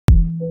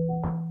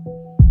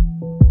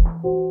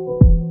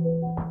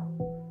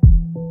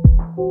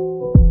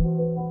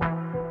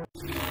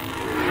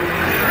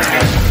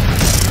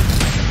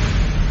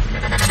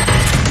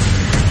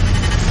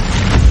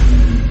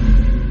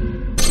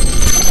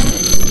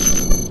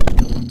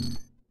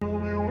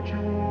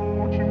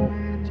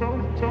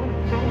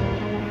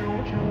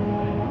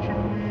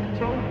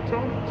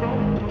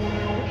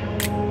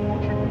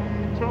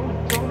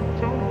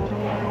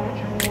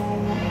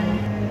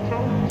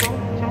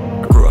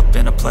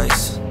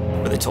place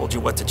where they told you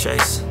what to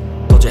chase,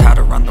 told you how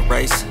to run the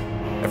race.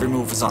 Every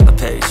move was on the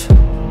page,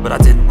 but I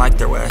didn't like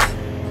their way.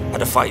 Had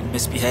to fight and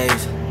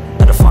misbehave,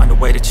 had to find a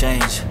way to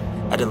change,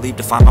 had to leave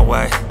to find my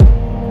way.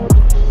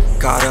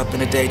 Caught up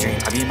in a daydream,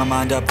 I beat my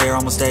mind up there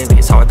almost daily.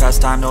 It's how I pass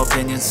time, no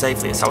opinions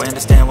safely. It's how I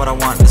understand what I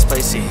want in this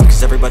place, see.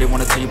 Cause everybody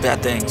wanna tell you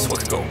bad things, what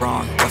could go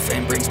wrong, what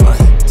fame brings. But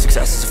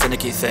success is a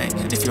finicky thing,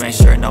 and if you ain't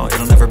sure, no,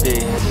 it'll never be.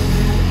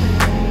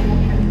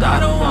 I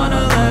don't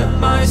wanna let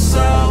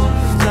myself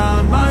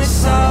down,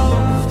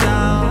 myself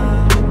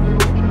down.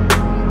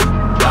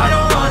 I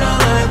don't wanna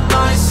let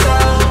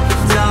myself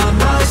down,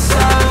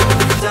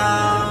 myself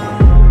down.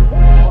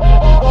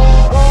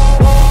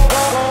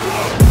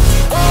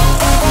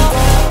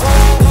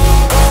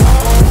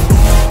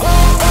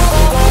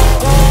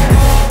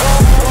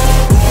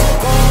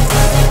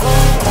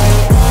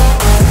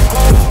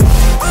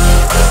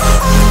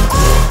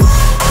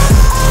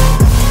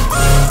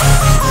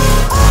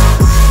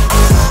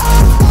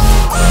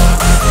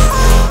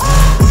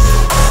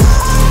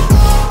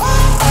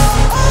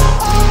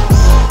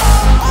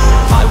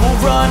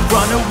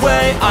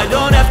 I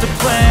don't have to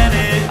plan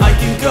it, I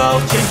can go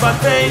change my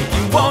fate.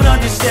 You won't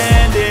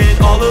understand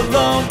it, all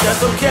alone,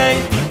 that's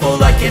okay.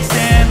 People, I can't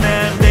stand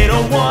them, they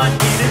don't want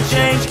me to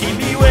change. Keep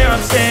me where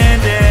I'm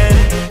standing,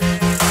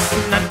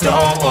 and I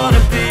don't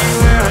wanna be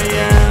where I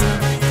am.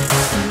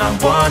 And I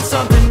want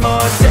something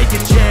more, take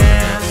a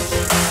chance.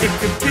 It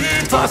could be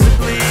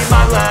possibly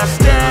my last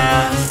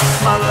dance,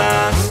 my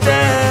last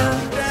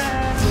dance.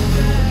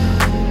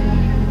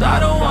 I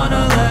don't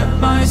wanna let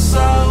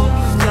myself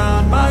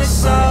down,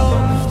 myself